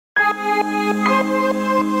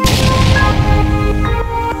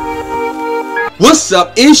What's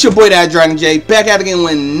up? It's your boy DatDragonJ, back at it again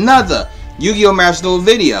with another Yu-Gi-Oh! Master Duel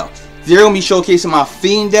video. Today we're going to be showcasing my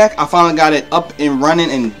Fiend deck. I finally got it up and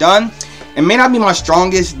running and done. It may not be my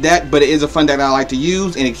strongest deck, but it is a fun deck that I like to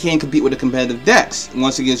use, and it can compete with the competitive decks.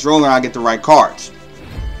 Once it gets rolling, I get the right cards.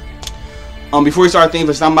 Before we start, thank you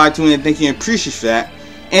for stopping by, tuning in, thank you and appreciate that.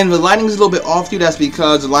 And the lighting is a little bit off to you. That's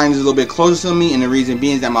because the lighting is a little bit closer to me, and the reason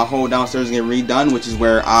being is that my whole downstairs is getting redone, which is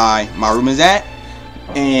where my room is at.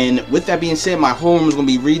 And with that being said, my whole room is going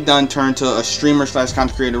to be redone, turned to a streamer /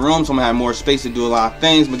 content creator room, so I'm going to have more space to do a lot of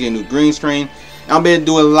things. I'm going to get a new green screen, and I'll be able to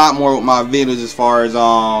do a lot more with my videos as far as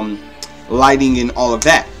lighting and all of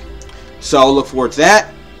that. So look forward to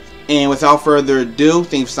that. And without further ado,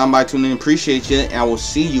 thanks for stopping by, tuning in, appreciate you, and I will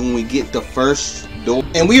see you when we get the first duel.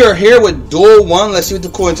 And we are here with Duel 1. Let's see what the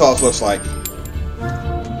coin toss looks like.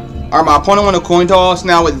 Alright, my opponent won a coin toss.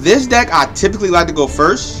 Now with this deck, I typically like to go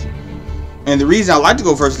first. And the reason I like to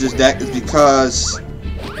go first in this deck is because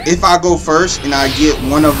if I go first and I get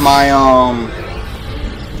one of my,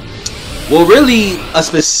 well, really a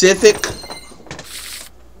specific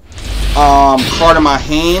card in my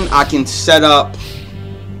hand, I can set up.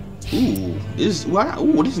 This is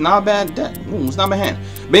not a bad deck. Ooh, it's not a bad hand.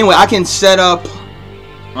 But anyway, I can set up.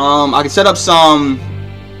 I can set up some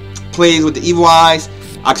plays with the Evil Eyes.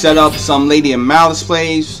 I can set up some Lady and Malice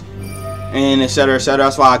plays, and etc. etc.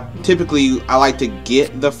 That's why I like to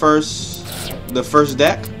get the first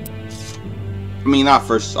deck. I mean, not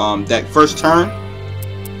first deck, first turn.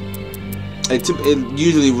 It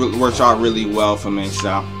usually works out really well for me.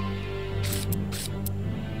 So.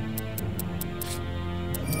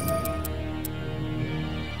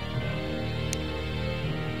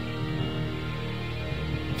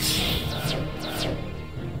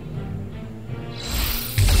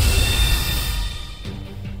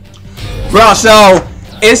 Bro, so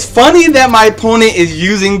it's funny that my opponent is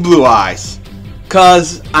using Blue Eyes,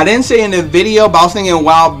 cause I didn't say in the video, but I was thinking a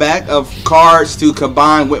while back of cards to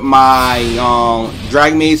combine with my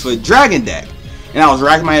Dragon Maze for Dragon deck, and I was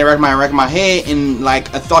racking my head, and like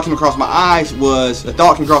a thought came across my mind,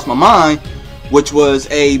 which was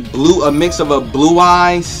a mix of a Blue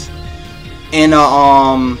Eyes and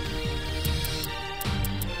a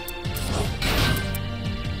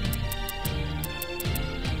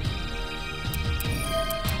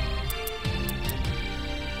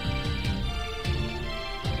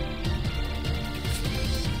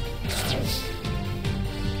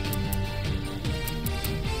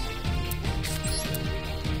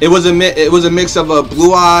It was a mix of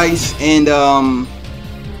Blue Eyes and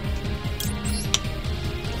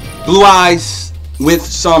Blue Eyes with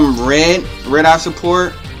some red eye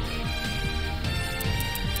support.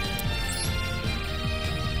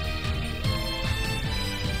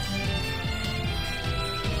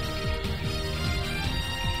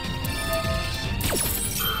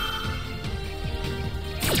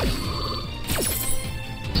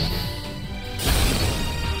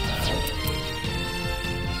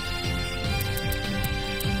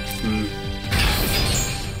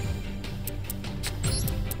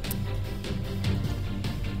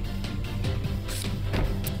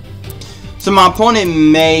 So my opponent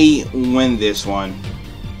may win this one.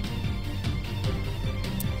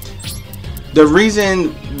 The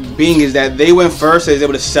reason being is that they went first, so they was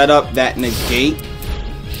able to set up that negate.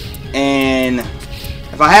 And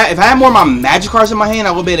if I had more of my magic cards in my hand,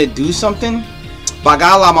 I would be able to do something. But I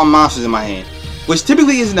got a lot of my monsters in my hand, which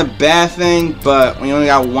typically isn't a bad thing. But when you only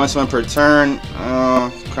got one summon per turn,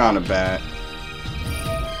 kind of bad.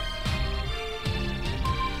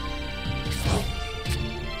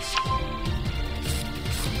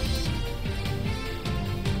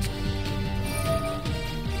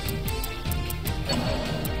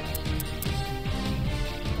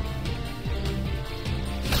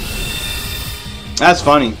 That's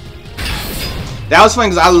funny. That was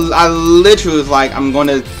funny because I literally was like, I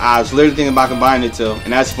was literally thinking about combining the two,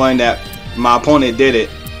 and that's funny that my opponent did it.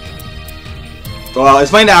 Well,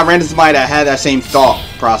 it's funny that I ran into somebody that had that same thought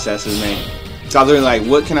process as me. So I was literally like,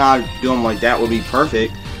 what can I do? I'm like, that would be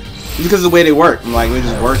perfect. Just because of the way they work. I'm like, they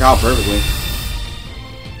just work out perfectly.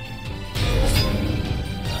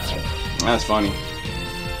 That's funny.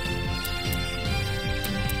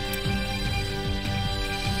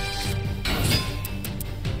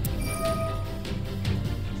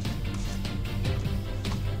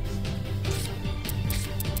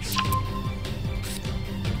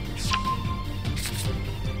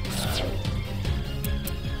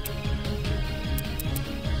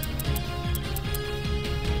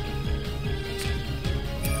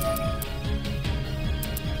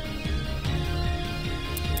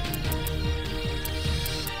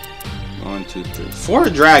 1, 2, 3. 4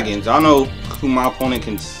 dragons. I don't know who my opponent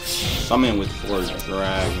can summon with 4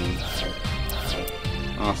 dragons.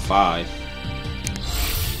 5.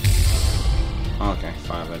 Okay,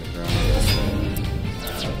 5-headed dragon.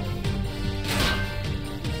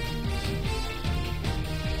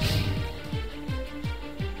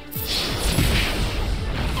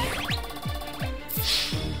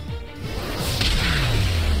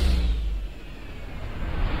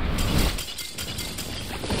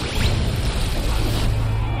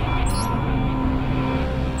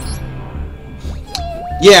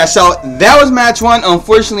 Yeah, so that was match 1.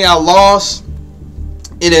 Unfortunately, I lost.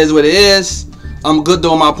 It is what it is. Good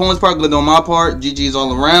though on my opponent's part, good though on my part. GG's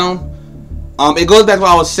all around. It goes back to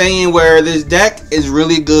what I was saying, where this deck is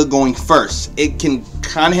really good going first. It can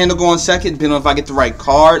kind of handle going second, depending on if I get the right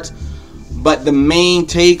cards. But the main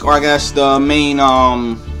take, or I guess the main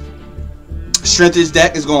strength of this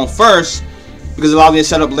deck is going first, because it allows me to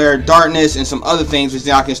set up Lair of Darkness and some other things, which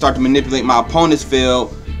then I can start to manipulate my opponent's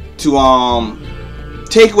field to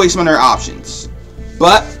take away some of their options.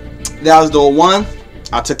 But that was Duel 1.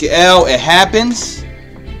 I took an L. It happens.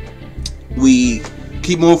 We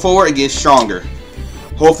keep moving forward and get stronger.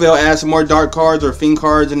 Hopefully I'll add some more dark cards or fiend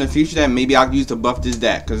cards in the future that maybe I can use to buff this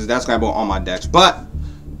deck, because that's going to be on my decks. But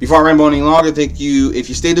before I ramble any longer, thank you. If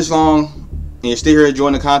you stay this long and you're still here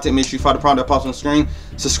enjoying the content, make sure you follow the prompt that pops on the screen.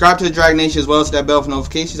 Subscribe to the DatDragonJ as well as that bell for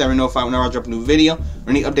notifications. That way you know whenever I drop a new video or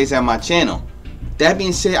any updates on my channel. That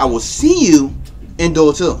being said, I will see you in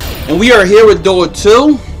Duel 2. And we are here with Duel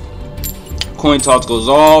 2. Coin toss goes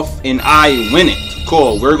off and I win it.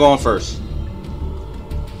 Cool, we're going first.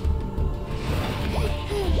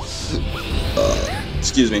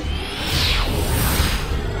 Excuse me.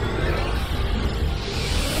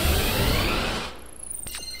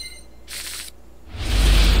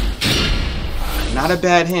 Not a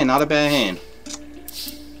bad hand, not a bad hand.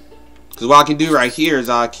 Because what I can do right here is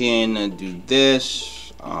I can do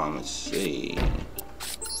this. Let's see.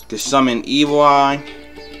 Can summon Evil Eye.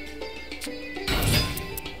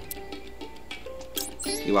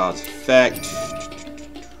 Evil Eye's effect.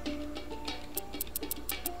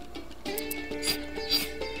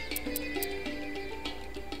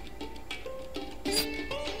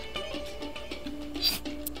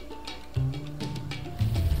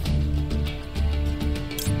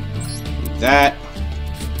 That.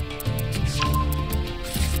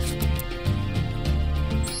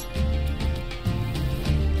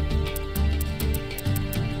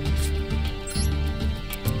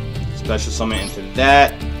 Special summon into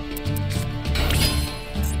that.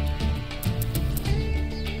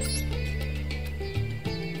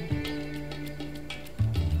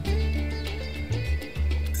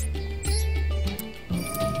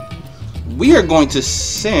 We are going to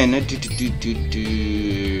send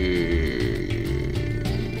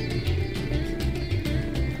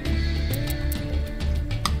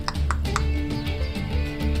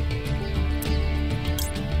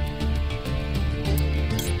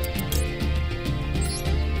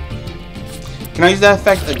Can I use that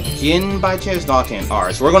effect again by chance? No, I can't.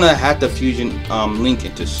 Alright, so we're gonna have to fusion link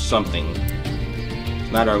it to something.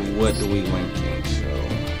 No matter what do we link it, so.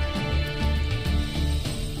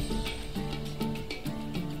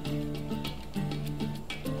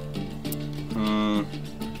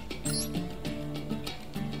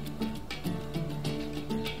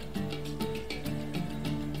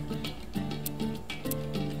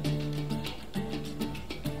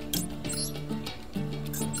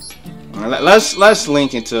 Let's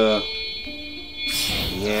link into,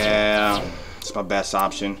 yeah, it's my best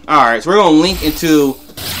option. Alright, so we're gonna link into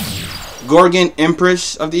Gorgon,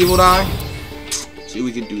 Empress of the Evil Eye. See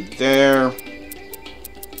what we can do there.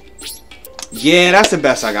 Yeah, that's the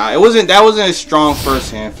best I got. That wasn't a strong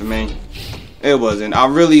first hand for me. It wasn't. I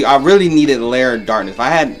really needed Lair of Darkness. If I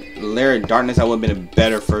had Lair of Darkness, that would have been a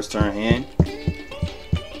better first turn hand.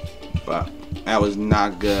 But that was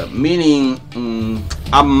not good. Meaning,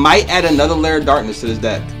 I might add another Lair of Darkness to this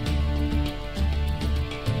deck.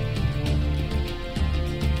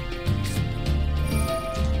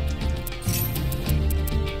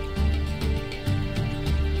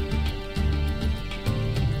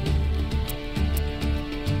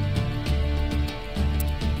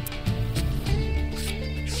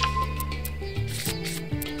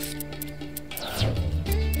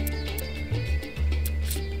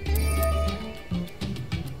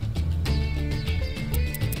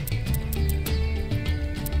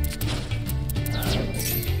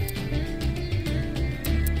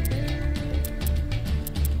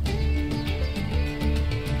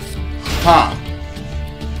 Huh.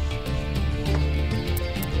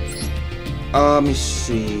 Let me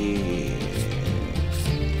see.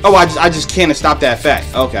 Oh, I just can't stop that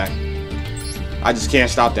effect. Okay. I just can't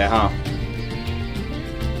stop that, huh?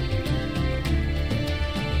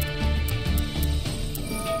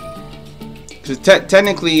 Because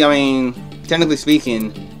technically, I mean, technically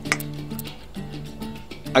speaking,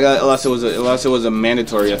 unless it was a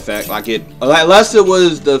mandatory effect, unless it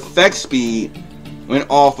was the effect speed went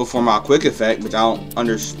off before my quick effect, which I don't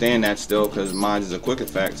understand that still, because mine is a quick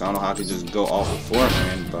effect, so I don't know how I could just go off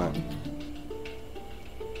beforehand, but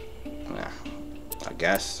yeah, I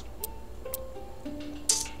guess.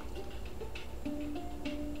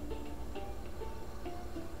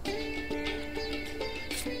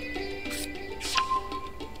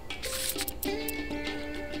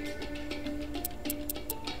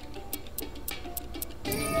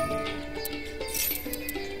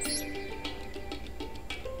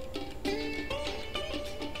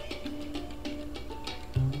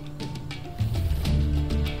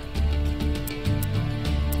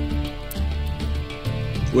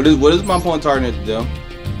 What is my opponent targeting to do?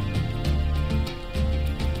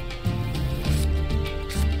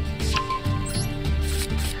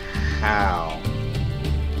 How?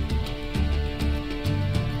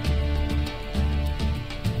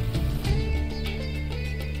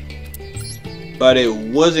 But it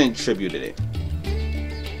wasn't tributed it.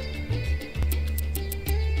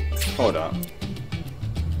 Hold up.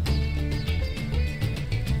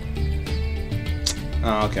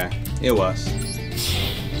 Oh, okay. It was.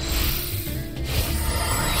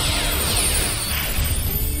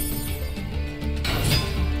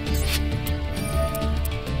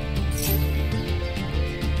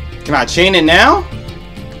 Can I chain it now?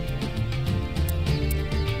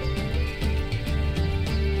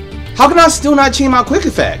 How can I still not chain my quick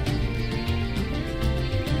effect?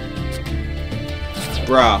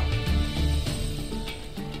 Bruh.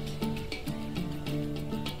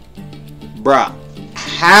 Bruh.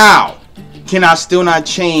 How can I still not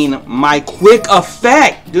chain my quick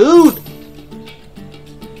effect, dude?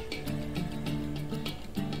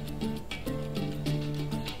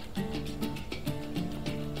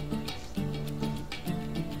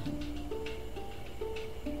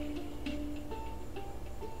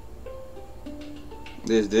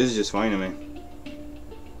 This is just funny to me.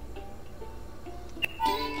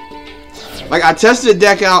 Like, I tested the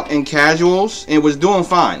deck out in casuals and it was doing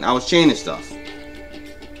fine. I was chaining stuff.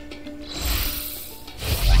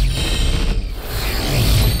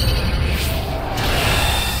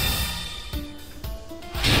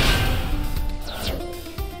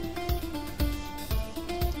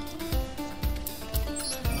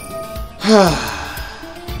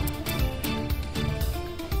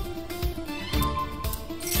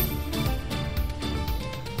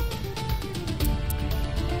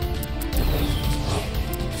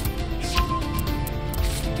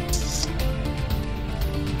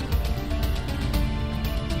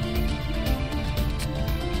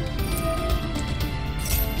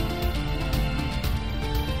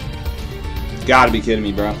 Gotta be kidding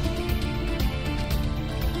me, bro.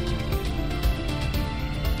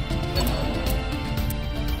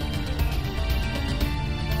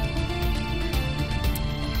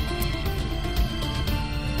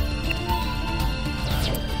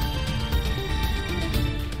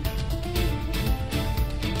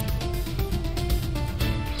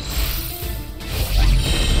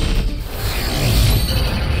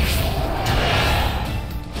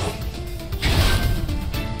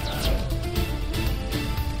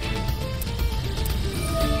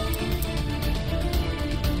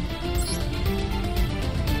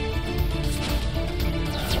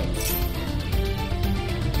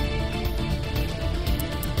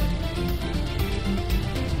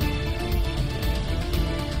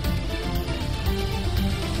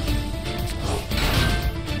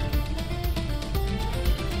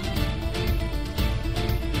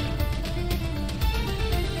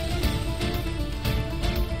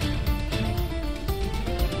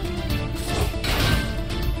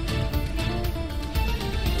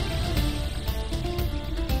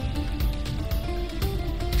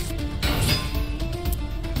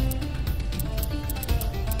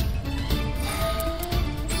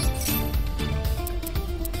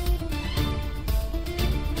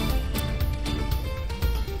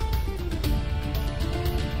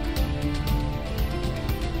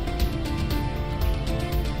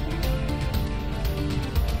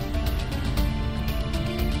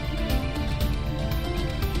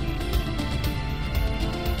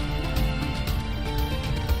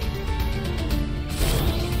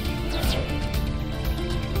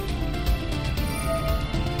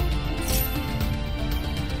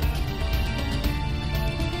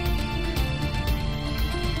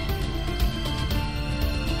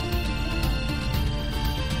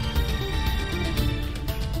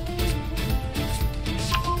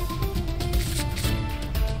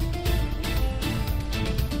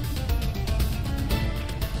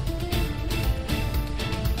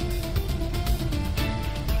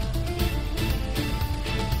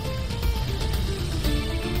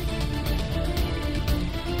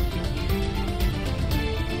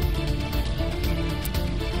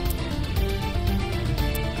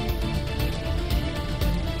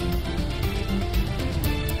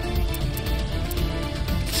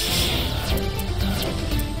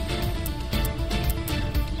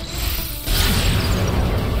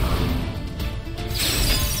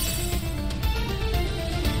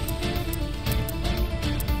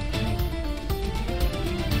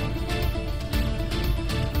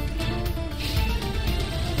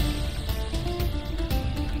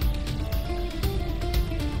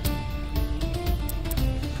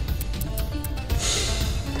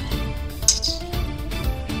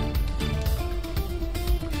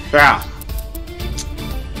 Yeah.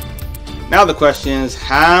 Now the question is,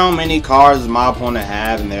 how many cards does my opponent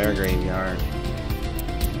have in their graveyard?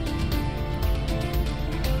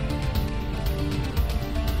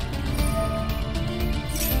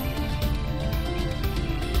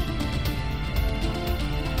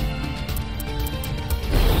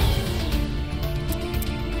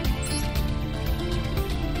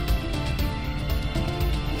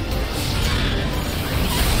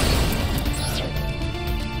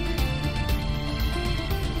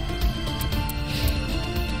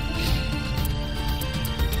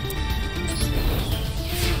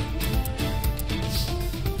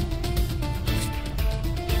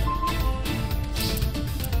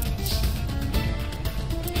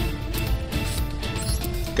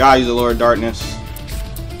 Gotta use the Lord of Darkness.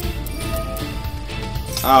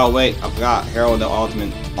 Oh wait, I forgot. Herald the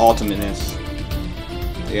Ultimateness.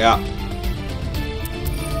 Yeah.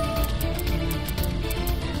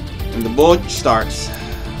 And the bull starts.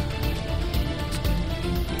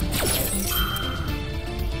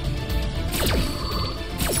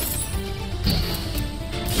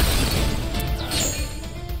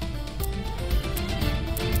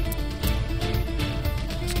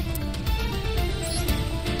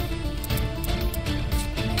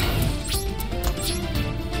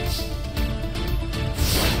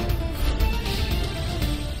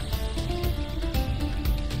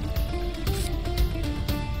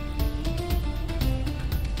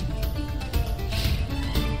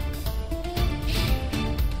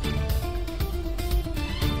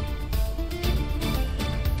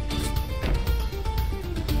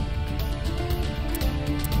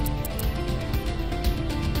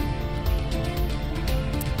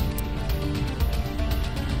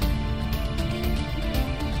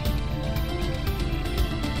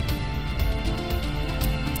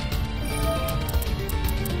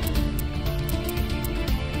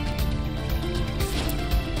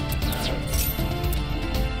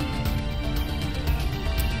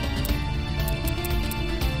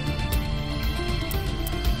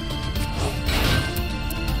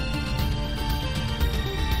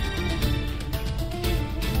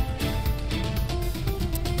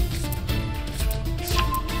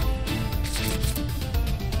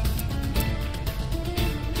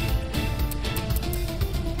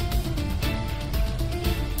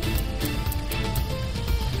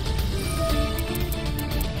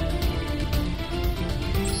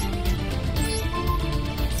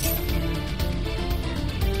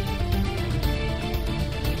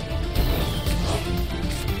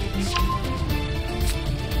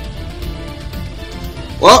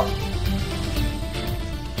 Well,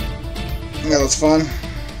 that was fun.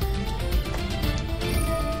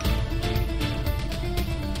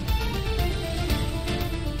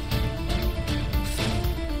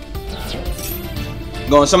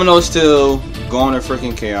 Going some of those two, going to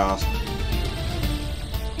freaking chaos.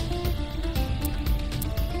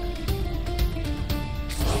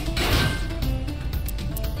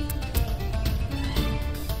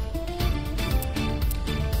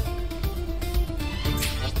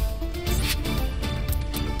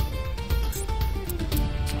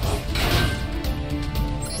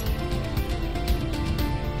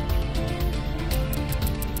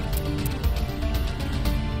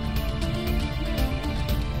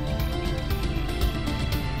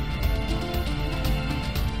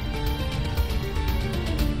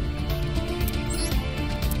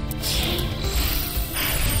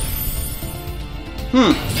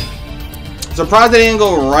 Surprised they didn't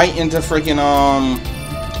go right into freaking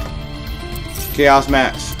Chaos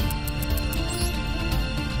Max.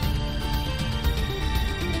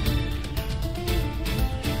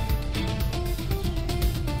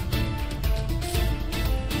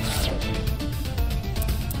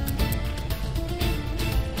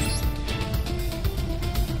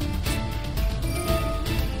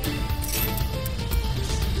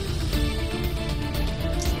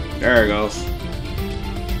 There it goes.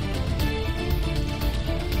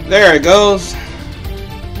 There it goes.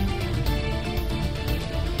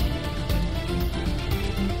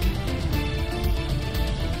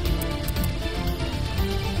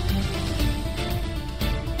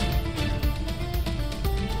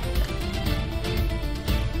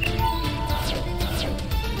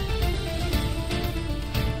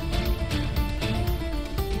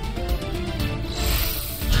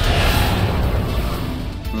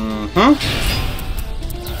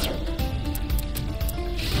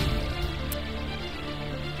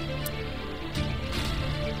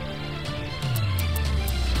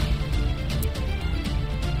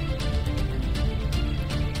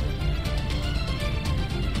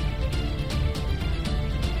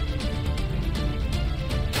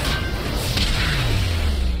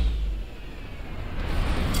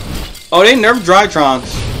 Oh, they nerfed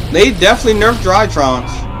Drytrons. They definitely nerfed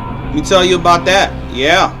Drytrons. Let me tell you about that.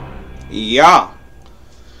 Yeah. Yeah.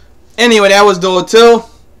 Anyway, that was Duel 2.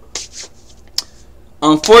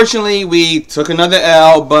 Unfortunately, we took another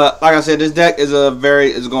L, but like I said, this deck is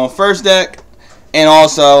going first deck. And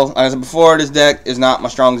also, like I said before, this deck is not my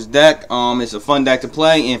strongest deck. It's a fun deck to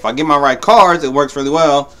play, and if I get my right cards, it works really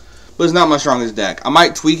well. But it's not my strongest deck. I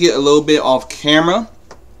might tweak it a little bit off camera,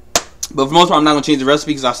 but for the most part, I'm not going to change the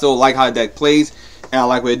recipe because I still like how the deck plays, and I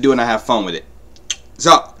like what it do, and I have fun with it.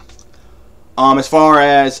 So, as far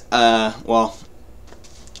as, well,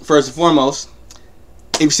 first and foremost,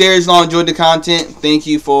 if you seriously enjoyed the content, thank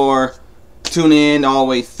you for tuning in all the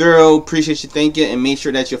way through. Appreciate you thinking, and make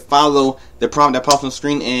sure that you follow the prompt that pops on the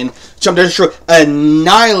screen and jump there to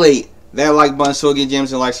annihilate that like button so it get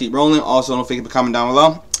gems and like keep rolling. Also, don't forget to comment down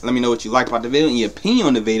below. Let me know what you like about the video and your opinion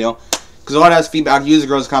on the video, because all that's feedback. User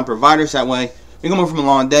girls content providers. That way, we can move from a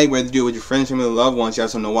long day, whether you do it with your friends, family, loved ones. You have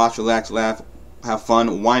something to watch, relax, laugh, have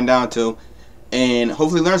fun, wind down to, and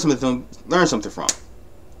hopefully learn something from.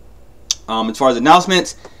 As far as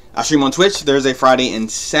announcements, I stream on Twitch Thursday, Friday, and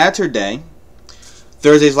Saturday.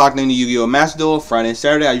 Thursday's locked into Yu-Gi-Oh! Master Duel. Friday and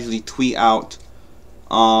Saturday, I usually tweet out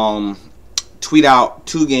 2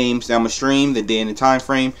 games that I'm gonna stream, the day and the time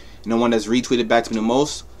frame, and the one that's retweeted back to me the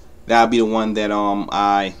most, that'll be the one that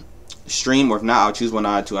I stream, or if not, I'll choose one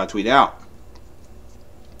I tweet out.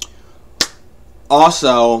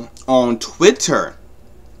 Also on Twitter,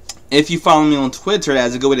 if you follow me on Twitter,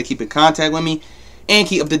 that's a good way to keep in contact with me and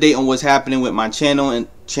keep up to date on what's happening with my channel and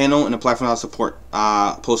the platform I support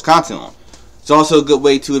post content on. It's also a good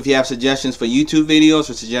way too if you have suggestions for YouTube videos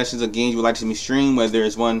or suggestions of games you would like to see me stream, whether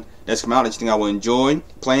it's one that's come out that you think I will enjoy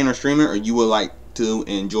playing or streaming, or you would like to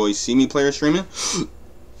enjoy see me play or streaming,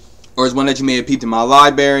 or it's one that you may have peeped in my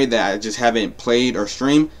library that I just haven't played or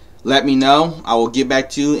streamed. Let me know. I will get back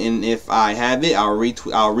to you, and if I have it, I'll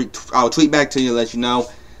tweet back to you to let you know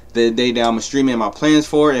the day that I'm streaming and my plans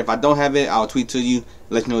for it. If I don't have it, I'll tweet to you,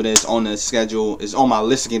 let you know that it's on the schedule, it's on my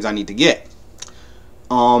list of games I need to get.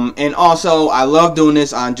 And also, I love doing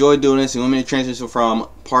this. I enjoy doing this. And you want me to transition from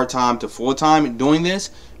part-time to full-time doing this,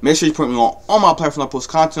 make sure you put me on all my platforms I post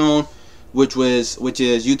content on, which is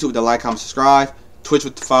YouTube with the like, comment, subscribe, Twitch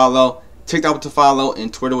with the follow, TikTok with the follow,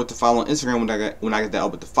 and Twitter with the follow, and Instagram when I get that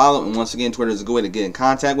up with the follow. And once again, Twitter is a good way to get in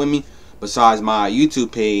contact with me besides my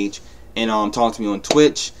YouTube page, and talk to me on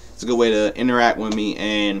Twitch. It's a good way to interact with me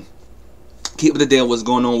and keep up to date with what's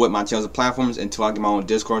going on with my channels and platforms until I get my own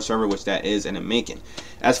Discord server, which that is in the making.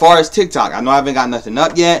 As far as TikTok, I know I haven't got nothing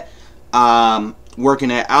up yet. Working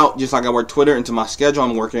that out, just like I work Twitter into my schedule.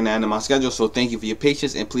 I'm working that into my schedule, so thank you for your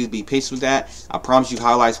patience, and please be patient with that. I promise you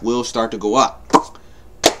highlights will start to go up.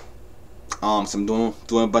 So I'm doing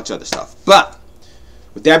a bunch of other stuff. But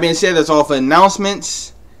with that being said, that's all for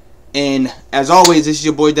announcements. And as always, this is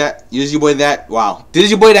your boy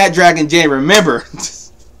DatDragonJ. Remember,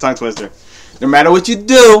 tongue twister. No matter what you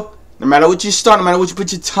do, no matter what you start, no matter what you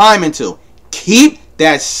put your time into, keep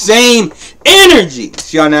that same energy.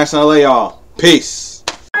 See y'all next time. I love y'all. Peace.